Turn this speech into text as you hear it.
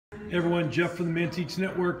Hey everyone, Jeff from the Mantiques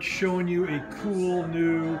Network showing you a cool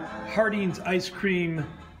new Harding's ice cream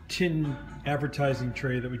tin advertising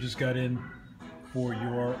tray that we just got in for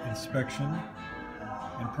your inspection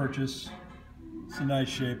and purchase. It's a nice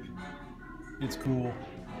shape. It's cool.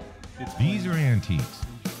 These are antiques.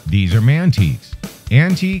 These are Mantiques.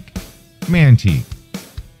 Antique, Mantique.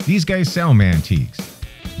 These guys sell Mantiques.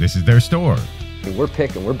 This is their store.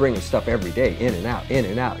 We're bringing stuff every day, in and out, in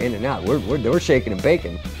and out, in and out. We're shaking and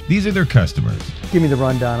baking. These are their customers. Give me the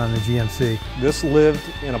rundown on the GMC. This lived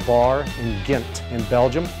in a bar in Ghent in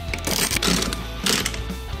Belgium.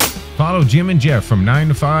 Follow Jim and Jeff from 9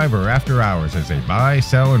 to 5 or after hours as they buy,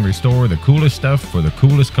 sell, and restore the coolest stuff for the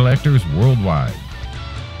coolest collectors worldwide.